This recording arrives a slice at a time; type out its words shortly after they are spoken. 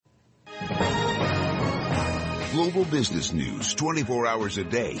Global business news 24 hours a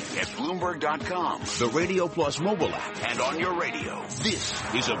day at Bloomberg.com, the Radio Plus mobile app, and on your radio. This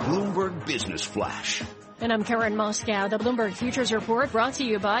is a Bloomberg Business Flash. And I'm Karen Moscow. The Bloomberg Futures Report brought to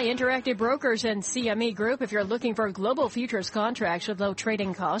you by Interactive Brokers and CME Group. If you're looking for global futures contracts with low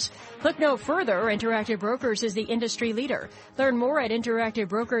trading costs, look no further. Interactive Brokers is the industry leader. Learn more at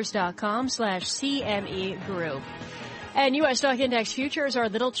interactivebrokers.com/CME Group. And U.S. stock index futures are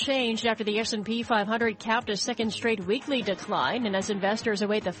little changed after the S&P 500 capped a second straight weekly decline, and as investors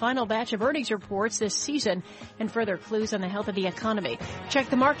await the final batch of earnings reports this season and further clues on the health of the economy. Check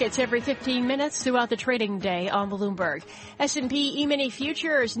the markets every 15 minutes throughout the trading day on Bloomberg. S&P E-mini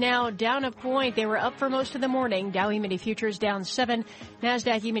futures now down a point. They were up for most of the morning. Dow E-mini futures down 7.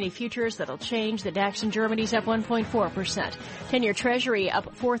 NASDAQ E-mini futures, little change. The DAX in Germany's up 1.4%. 10-year Treasury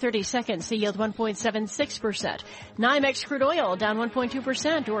up 4/32, the yield 1.76%. NYMEX crude oil down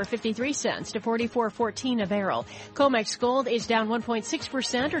 1.2% or 53 cents to 44.14 a barrel. COMEX gold is down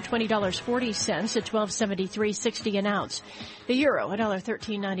 1.6% or $20.40 at 1273.60 an ounce. The euro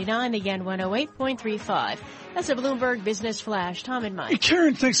 $1.13.99, the yen 108.35. That's a Bloomberg Business Flash. Tom and Mike. Hey,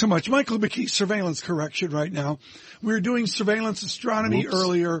 Karen, thanks so much. Michael McKee, surveillance correction right now. We were doing surveillance astronomy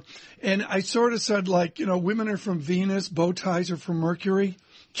earlier, and I sort of said, women are from Venus, bow ties are from Mercury.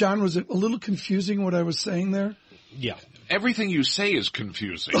 John, was it a little confusing what I was saying there? Yeah. Everything you say is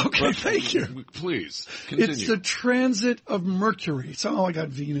confusing. Okay, thank you. Please, continue. It's the transit of Mercury. Somehow I got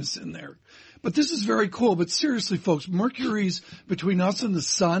Venus in there. But this is very cool. But seriously, folks, Mercury's between us and the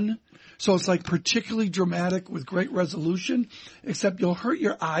sun. So it's particularly dramatic with great resolution, except you'll hurt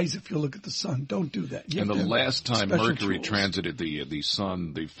your eyes if you look at the sun. Don't do that. And the last time Mercury transited the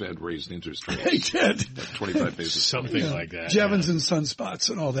sun, the Fed raised interest rates. They did. 25 basis. Something like that. Jevons and sunspots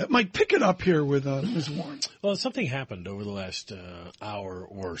and all that. Mike, pick it up here with Ms. Warne. Well, something happened over the last hour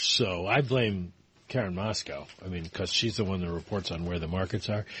or so. I blame Karen Moscow. Because she's the one that reports on where the markets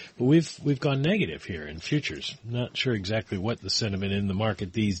are. But we've gone negative here in futures. Not sure exactly what the sentiment in the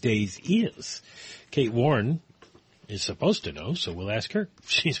market these days is. Kate Warne is supposed to know, so we'll ask her.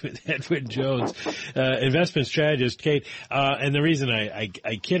 She's with Edwin Jones, investment strategist. Kate, and the reason I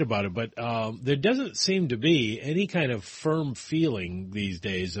kid about it, but there doesn't seem to be any kind of firm feeling these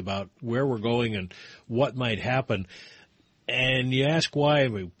days about where we're going and what might happen. And you ask why,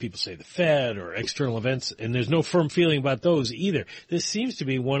 people say the Fed or external events, and there's no firm feeling about those either. This seems to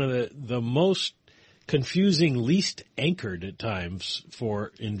be one of the most confusing, least anchored at times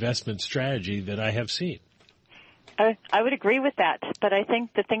for investment strategy that I have seen. I would agree with that, but I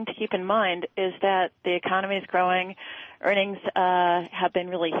think the thing to keep in mind is that the economy is growing. Earnings have been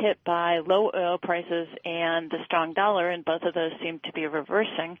really hit by low oil prices and the strong dollar, and both of those seem to be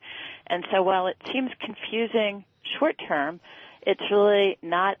reversing. And so while it seems confusing short term, it's really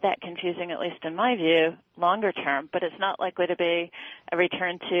not that confusing, at least in my view, longer term, but it's not likely to be a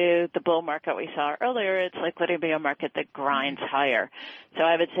return to the bull market we saw earlier. It's likely to be a market that grinds higher. So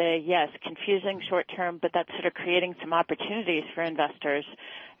I would say, yes, confusing short term, but that's sort of creating some opportunities for investors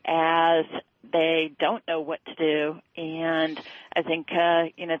as they don't know what to do. And I think,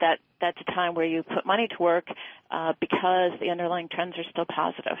 that's a time where you put money to work because the underlying trends are still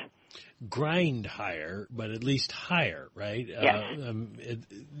positive. Grind higher, but at least higher, right? Yes.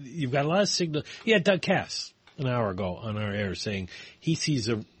 You've got a lot of signal. Yeah, Doug Cass an hour ago on our air saying he sees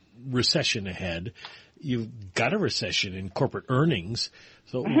a recession ahead. You've got a recession in corporate earnings.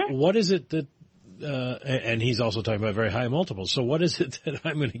 So what is it that and he's also talking about very high multiples. So what is it that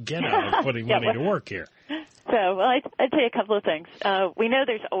I'm going to get out of putting money to work here? So, well, I'd say a couple of things. We know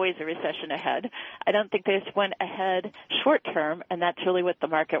there's always a recession ahead. I don't think there's one ahead short term, and that's really what the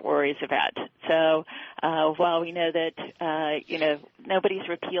market worries about. So, while we know that, nobody's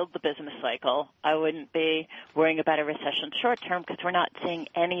repealed the business cycle, I wouldn't be worrying about a recession short term because we're not seeing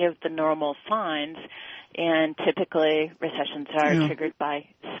any of the normal signs. And typically recessions are triggered by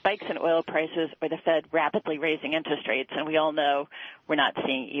spikes in oil prices or the Fed rapidly raising interest rates, and we all know we're not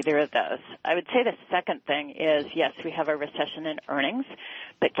seeing either of those. I would say the second thing is, yes, we have a recession in earnings,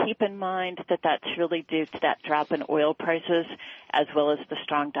 but keep in mind that that's really due to that drop in oil prices as well as the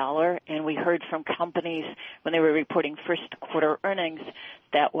strong dollar. And we heard from companies when they were reporting first quarter earnings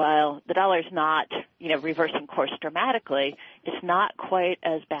that while the dollar's not, reversing course dramatically, it's not quite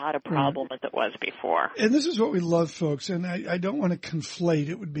as bad a problem as it was before. And this is what we love, folks, and I don't want to conflate.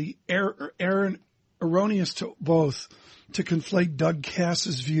 It would be erroneous to both to conflate Doug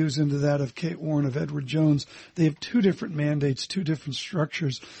Cass's views into that of Kate Warne, of Edward Jones. They have two different mandates, two different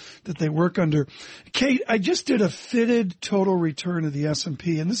structures that they work under. Kate, I just did a fitted total return of the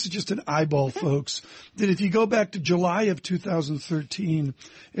S&P, and this is just an eyeball, folks, that if you go back to July of 2013,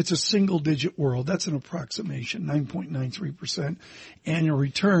 it's a single-digit world. That's an approximation, 9.93% annual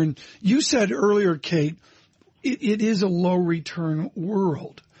return. You said earlier, Kate, it is a low-return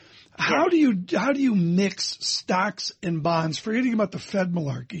world. How do you mix stocks and bonds, forgetting about the Fed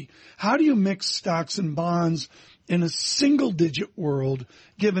malarkey? How do you mix stocks and bonds in a single-digit world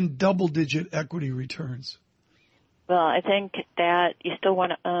given double-digit equity returns? Well, I think that you still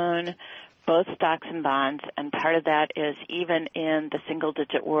want to own both stocks and bonds, and part of that is even in the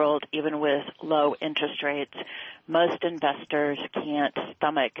single-digit world, even with low interest rates, most investors can't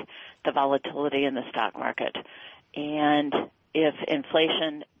stomach the volatility in the stock market. And if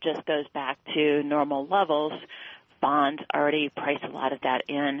inflation just goes back to normal levels, bonds already price a lot of that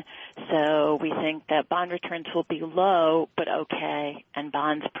in. So we think that bond returns will be low, but okay, and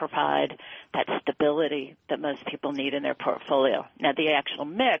bonds provide that stability that most people need in their portfolio. Now, the actual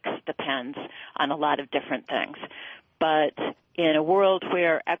mix depends on a lot of different things. But in a world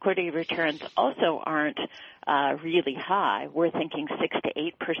where equity returns also aren't really high, we're thinking 6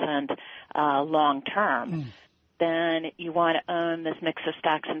 to 8% long term. Then you want to own this mix of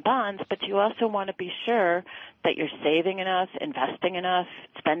stocks and bonds, but you also want to be sure that you're saving enough, investing enough,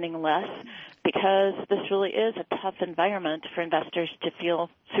 spending less, because this really is a tough environment for investors to feel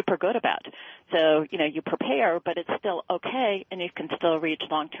super good about. So, you prepare, but it's still okay, and you can still reach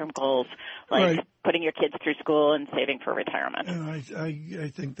long-term goals like putting your kids through school and saving for retirement. And I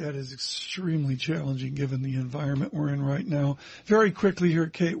think that is extremely challenging given the environment we're in right now. Very quickly here,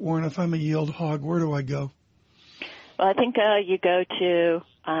 Kate Warne, if I'm a yield hog, where do I go? Well, I think you go to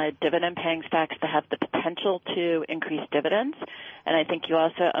dividend-paying stocks that have the potential to increase dividends, and I think you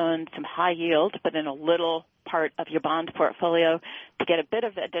also own some high yield, but in a little part of your bond portfolio to get a bit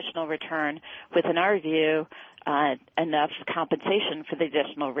of additional return with, in our view, enough compensation for the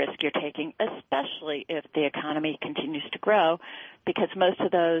additional risk you're taking, especially if the economy continues to grow, because most of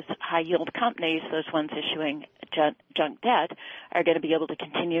those high-yield companies, those ones issuing junk debt, are going to be able to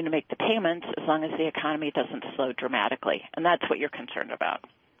continue to make the payments as long as the economy doesn't slow dramatically, and that's what you're concerned about.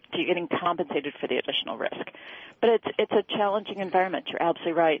 So you're getting compensated for the additional risk. But it's a challenging environment. You're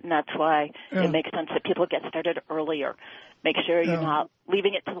absolutely right, and that's why it makes sense that people get started earlier. Make sure you're not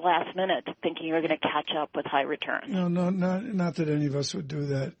leaving it to the last minute thinking you're going to catch up with high returns. No, not that any of us would do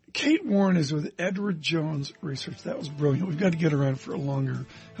that. Kate Warne is with Edward Jones Research. That was brilliant. We've got to get around for a longer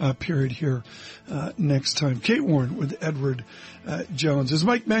period here next time. Kate Warne with Edward Jones. As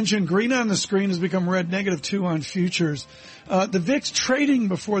Mike mentioned, green on the screen has become red, -2 on futures. The VIX trading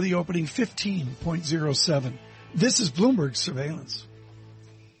before the opening 15.07. This is Bloomberg Surveillance.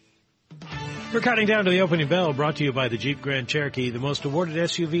 We're counting down to the opening bell, brought to you by the Jeep Grand Cherokee, the most awarded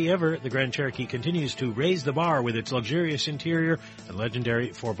SUV ever. The Grand Cherokee continues to raise the bar with its luxurious interior and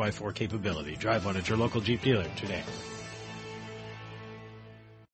legendary 4x4 capability. Drive one at your local Jeep dealer today.